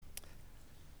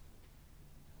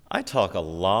I talk a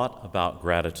lot about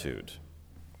gratitude.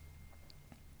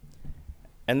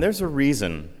 And there's a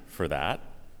reason for that.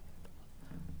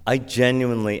 I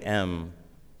genuinely am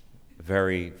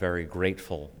very, very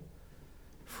grateful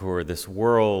for this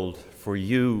world, for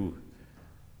you,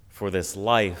 for this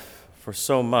life, for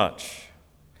so much.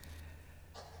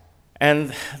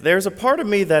 And there's a part of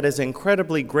me that is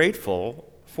incredibly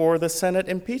grateful for the Senate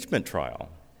impeachment trial.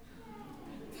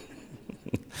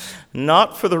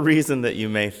 Not for the reason that you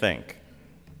may think.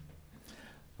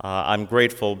 I'm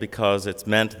grateful because it's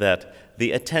meant that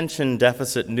the attention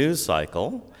deficit news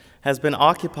cycle has been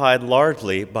occupied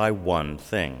largely by one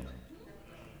thing.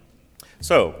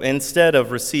 So, instead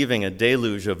of receiving a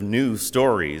deluge of new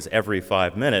stories every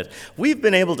 5 minutes, we've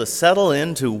been able to settle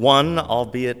into one,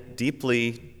 albeit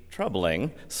deeply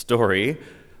troubling, story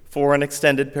for an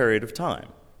extended period of time.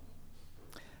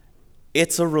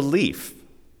 It's a relief.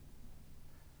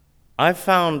 I've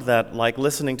found that, like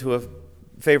listening to a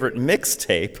favorite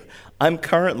mixtape, I'm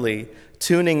currently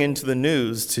tuning into the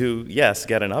news to, yes,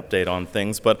 get an update on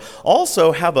things, but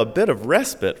also have a bit of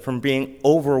respite from being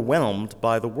overwhelmed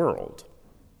by the world.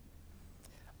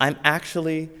 I'm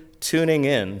actually tuning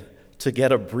in to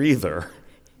get a breather.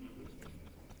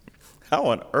 How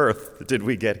on earth did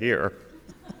we get here?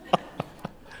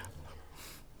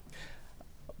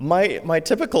 My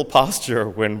typical posture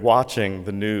when watching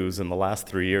the news in the last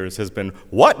 3 years has been,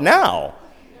 what now?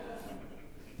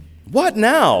 What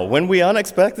now when we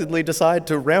unexpectedly decide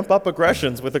to ramp up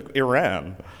aggressions with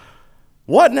Iran?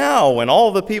 What now when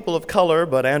all the people of color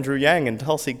but Andrew Yang and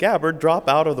Tulsi Gabbard drop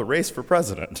out of the race for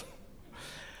president?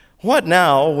 What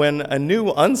now when a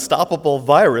new unstoppable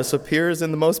virus appears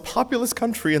in the most populous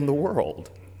country in the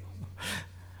world?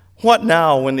 What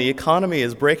now when the economy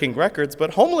is breaking records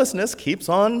but homelessness keeps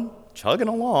on chugging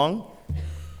along?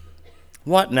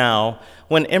 What now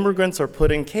when immigrants are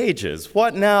put in cages?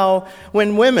 What now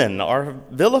when women are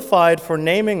vilified for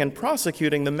naming and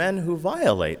prosecuting the men who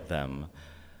violate them?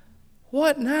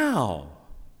 What now?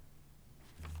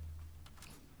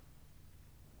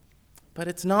 But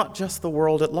it's not just the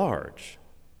world at large.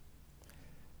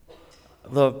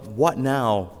 The what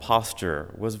now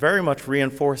posture was very much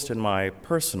reinforced in my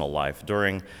personal life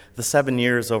during the 7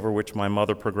 years over which my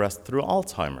mother progressed through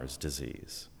Alzheimer's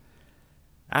disease.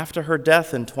 After her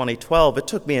death in 2012, it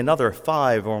took me another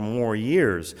 5 or more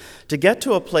years to get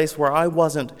to a place where I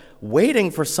wasn't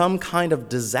waiting for some kind of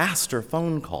disaster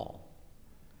phone call.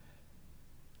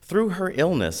 Through her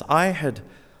illness, I had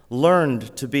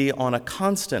learned to be on a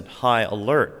constant high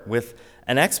alert with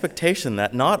an expectation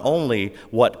that not only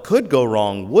what could go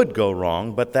wrong would go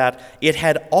wrong, but that it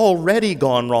had already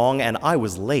gone wrong and I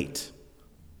was late.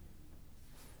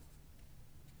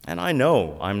 And I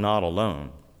know I'm not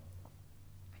alone.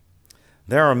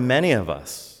 There are many of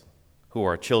us who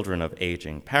are children of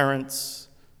aging parents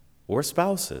or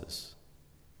spouses.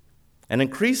 An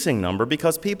increasing number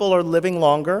because people are living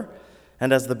longer,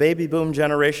 and as the baby boom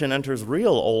generation enters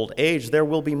real old age, there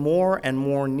will be more and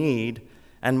more need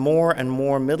and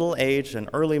more middle-aged and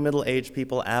early middle-aged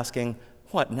people asking,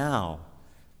 what now?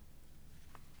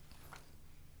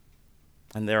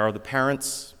 And there are the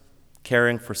parents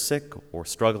caring for sick or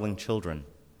struggling children.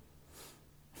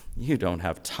 You don't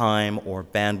have time or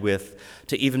bandwidth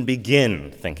to even begin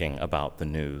thinking about the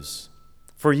news.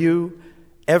 For you,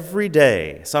 every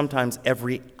day, sometimes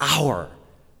every hour,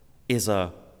 is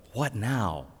a what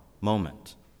now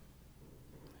moment.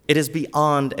 It is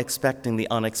beyond expecting the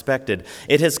unexpected.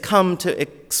 It has come to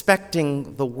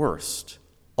expecting the worst,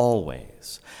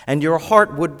 always. And your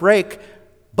heart would break,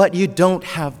 but you don't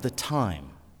have the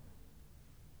time.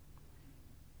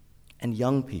 And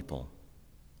young people,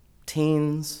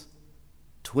 teens,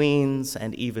 tweens,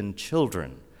 and even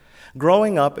children,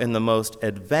 growing up in the most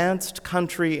advanced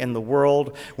country in the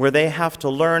world where they have to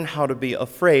learn how to be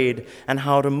afraid and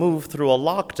how to move through a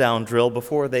lockdown drill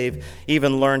before they've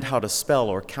even learned how to spell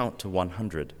or count to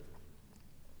 100.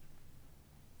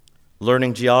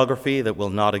 Learning geography that will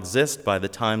not exist by the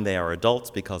time they are adults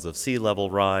because of sea level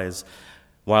rise,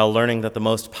 while learning that the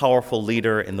most powerful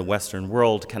leader in the Western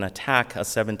world can attack a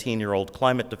 17-year-old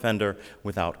climate defender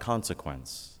without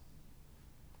consequence.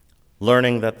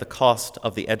 Learning that the cost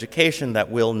of the education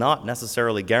that will not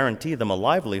necessarily guarantee them a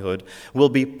livelihood will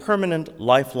be permanent,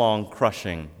 lifelong,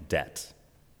 crushing debt.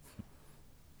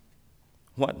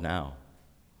 What now?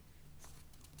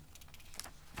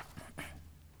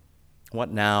 What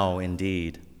now,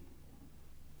 indeed?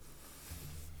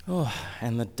 Oh,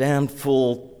 and the damned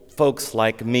fool folks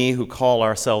like me who call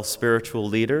ourselves spiritual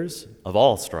leaders of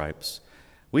all stripes,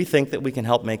 we think that we can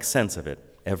help make sense of it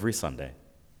every Sunday.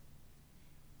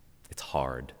 It's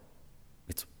hard.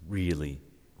 It's really,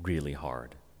 really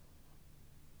hard.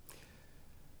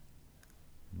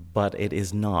 but it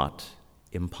is not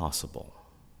impossible.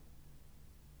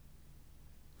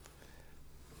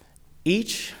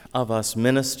 Each of us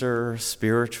minister,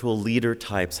 spiritual leader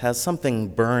types has something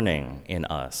burning in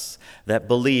us that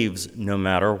believes no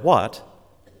matter what,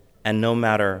 and no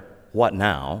matter what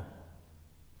now,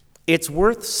 it's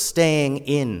worth staying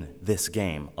in this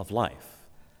game of life.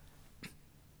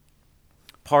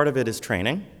 Part of it is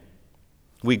training.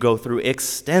 We go through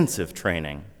extensive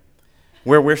training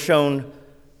where we're shown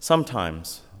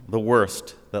sometimes the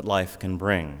worst that life can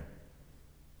bring.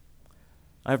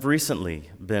 I've recently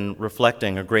been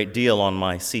reflecting a great deal on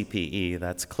my CPE,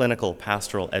 that's Clinical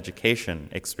Pastoral Education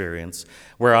experience,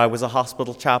 where I was a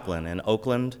hospital chaplain in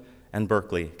Oakland and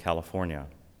Berkeley, California.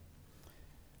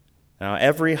 Now,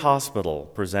 every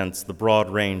hospital presents the broad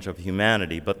range of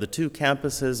humanity, but the two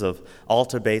campuses of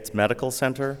Alta Bates Medical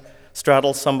Center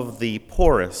straddle some of the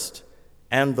poorest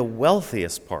and the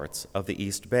wealthiest parts of the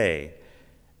East Bay,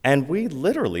 and we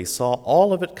literally saw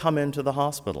all of it come into the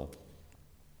hospital.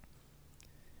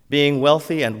 Being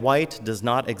wealthy and white does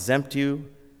not exempt you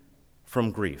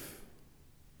from grief,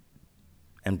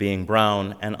 and being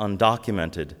brown and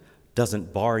undocumented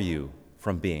doesn't bar you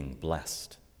from being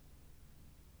blessed.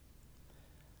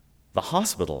 The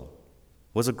hospital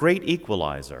was a great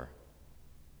equalizer.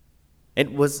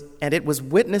 It was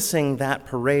witnessing that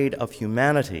parade of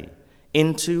humanity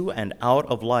into and out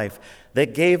of life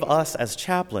that gave us as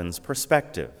chaplains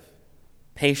perspective,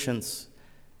 patience,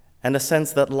 and a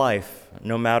sense that life,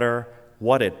 no matter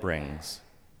what it brings,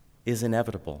 is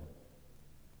inevitable.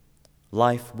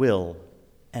 Life will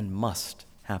and must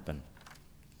happen.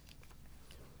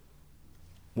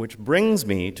 Which brings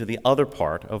me to the other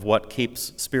part of what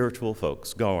keeps spiritual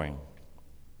folks going: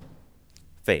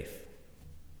 faith.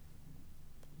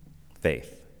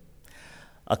 Faith.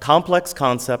 A complex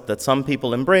concept that some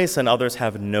people embrace and others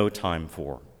have no time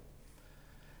for.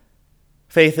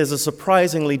 Faith is a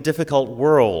surprisingly difficult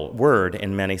word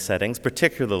in many settings,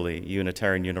 particularly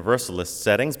Unitarian Universalist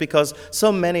settings, because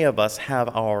so many of us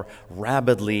have our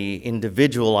rabidly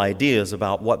individual ideas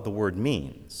about what the word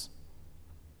means,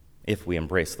 if we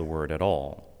embrace the word at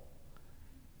all.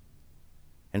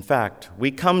 In fact,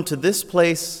 we come to this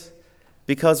place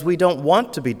because we don't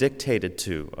want to be dictated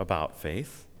to about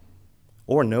faith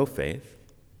or no faith.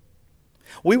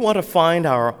 We want to find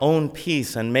our own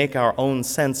peace and make our own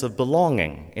sense of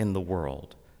belonging in the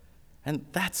world. And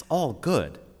that's all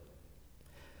good.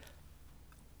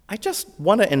 I just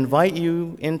want to invite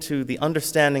you into the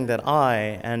understanding that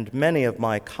I and many of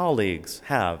my colleagues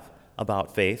have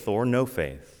about faith or no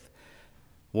faith,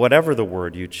 whatever the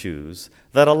word you choose,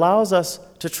 that allows us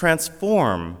to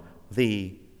transform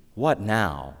the what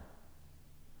now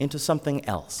into something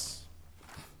else.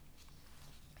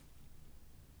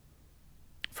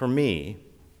 For me,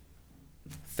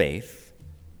 faith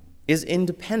is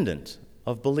independent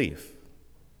of belief.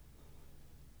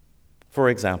 For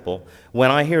example,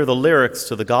 when I hear the lyrics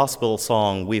to the gospel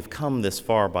song, "We've Come This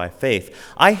Far by Faith,"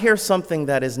 I hear something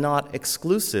that is not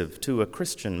exclusive to a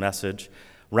Christian message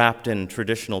wrapped in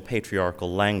traditional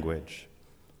patriarchal language.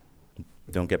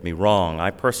 Don't get me wrong, I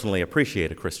personally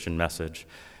appreciate a Christian message.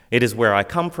 It is where I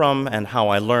come from and how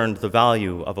I learned the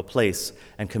value of a place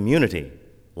and community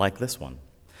like this one.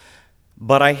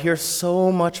 But I hear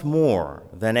so much more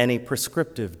than any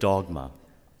prescriptive dogma.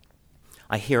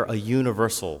 I hear a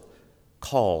universal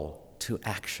call to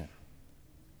action.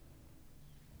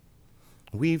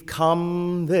 We've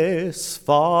come this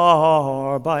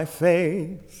far by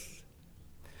faith,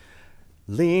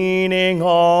 leaning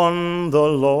on the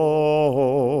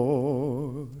Lord,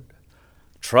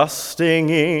 trusting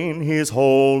in His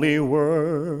holy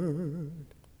word.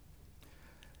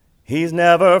 He's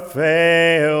never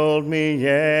failed me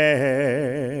yet.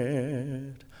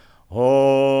 Oh,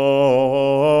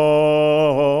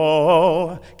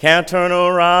 can't turn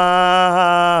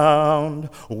around.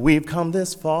 We've come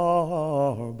this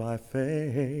far by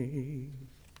faith.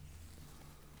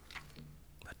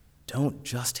 But don't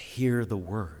just hear the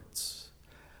words.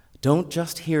 Don't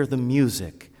just hear the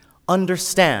music.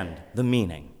 Understand the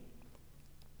meaning.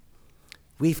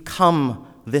 We've come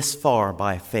this far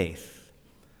by faith.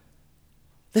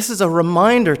 This is a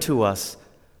reminder to us,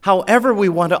 however we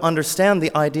want to understand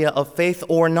the idea of faith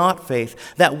or not faith,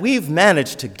 that we've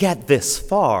managed to get this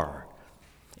far.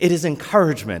 It is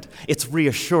encouragement. It's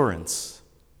reassurance.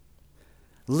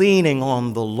 Leaning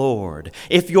on the Lord.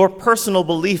 If your personal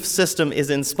belief system is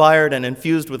inspired and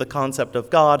infused with the concept of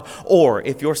God, or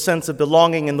if your sense of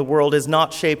belonging in the world is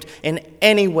not shaped in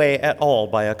any way at all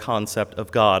by a concept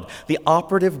of God, the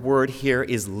operative word here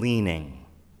is leaning.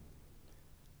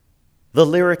 The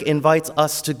lyric invites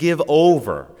us to give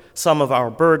over some of our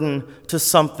burden to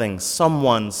something,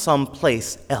 someone,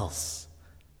 someplace else.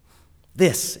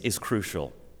 This is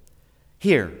crucial.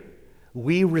 Here,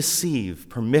 we receive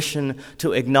permission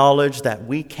to acknowledge that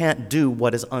we can't do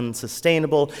what is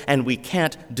unsustainable, and we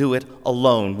can't do it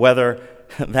alone, whether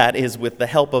that is with the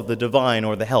help of the divine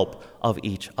or the help of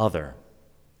each other.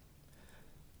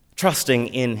 Trusting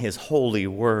in His holy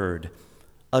word,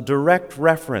 a direct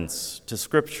reference to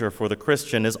Scripture for the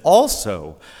Christian, is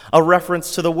also a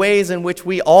reference to the ways in which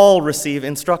we all receive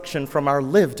instruction from our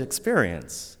lived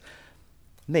experience.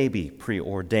 Maybe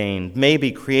preordained,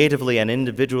 maybe creatively and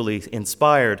individually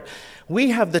inspired, we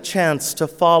have the chance to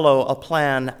follow a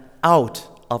plan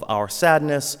out of our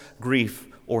sadness, grief,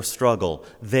 or struggle.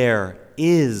 There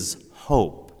is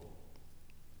hope.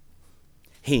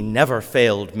 He never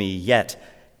failed me yet.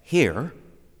 Here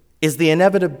is the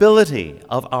inevitability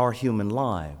of our human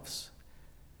lives.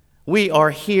 We are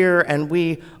here and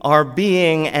we are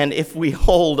being, and if we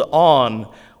hold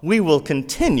on, we will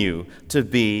continue to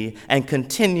be and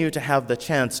continue to have the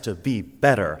chance to be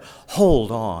better.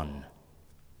 Hold on.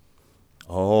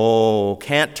 Oh,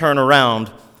 can't turn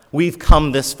around. We've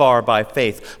come this far by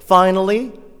faith.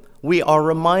 Finally, we are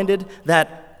reminded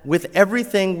that with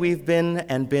everything we've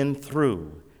been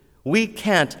through, we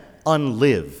can't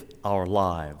unlive our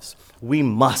lives. We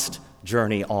must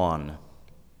journey on.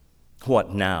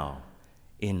 What now,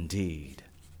 indeed?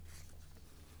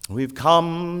 We've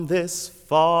come this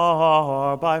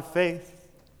far by faith,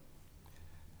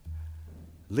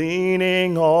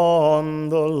 leaning on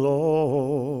the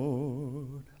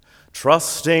Lord,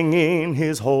 trusting in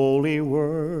His holy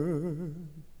word.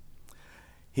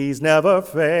 He's never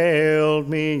failed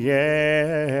me yet.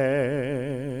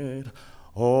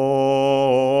 Oh,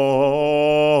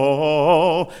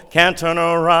 can't turn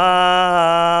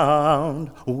around.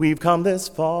 We've come this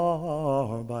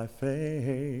far by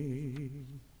faith.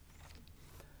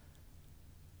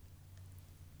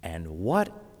 And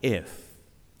what if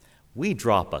we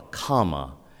drop a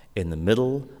comma in the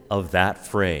middle of that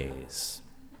phrase?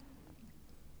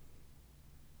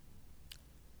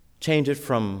 Change it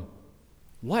from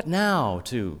 "what now"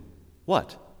 to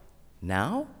 "what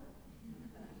now?"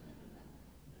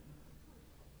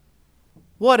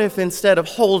 What if instead of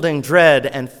holding dread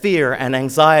and fear and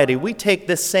anxiety, we take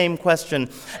this same question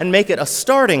and make it a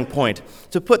starting point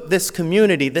to put this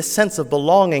community, this sense of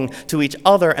belonging to each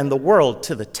other and the world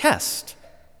to the test?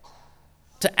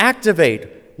 To activate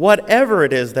whatever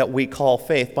it is that we call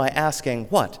faith by asking,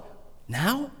 what,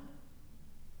 now?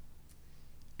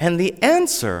 And the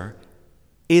answer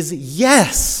is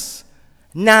yes,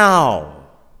 now.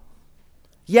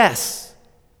 Yes.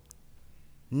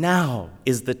 Now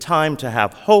is the time to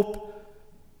have hope.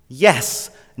 Yes,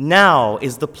 now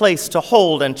is the place to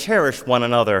hold and cherish one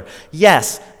another.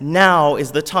 Yes, now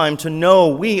is the time to know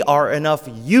we are enough,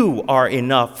 you are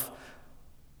enough.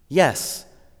 Yes,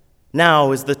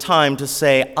 now is the time to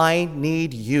say, I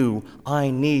need you, I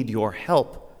need your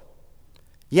help.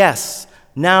 Yes,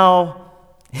 now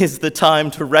is the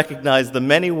time to recognize the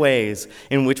many ways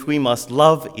in which we must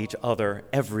love each other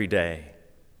every day.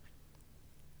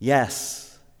 Yes,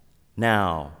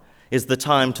 now is the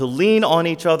time to lean on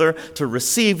each other, to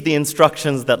receive the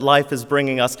instructions that life is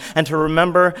bringing us, and to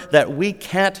remember that we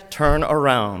can't turn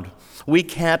around. We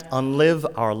can't unlive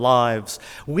our lives.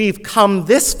 We've come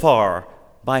this far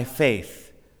by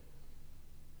faith.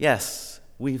 Yes,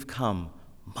 we've come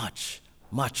much,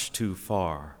 much too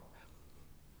far.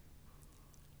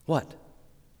 What?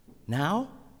 Now?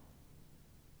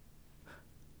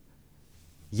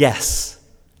 Yes,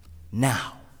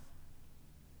 now.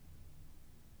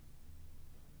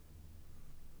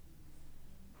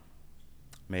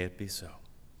 May it be so.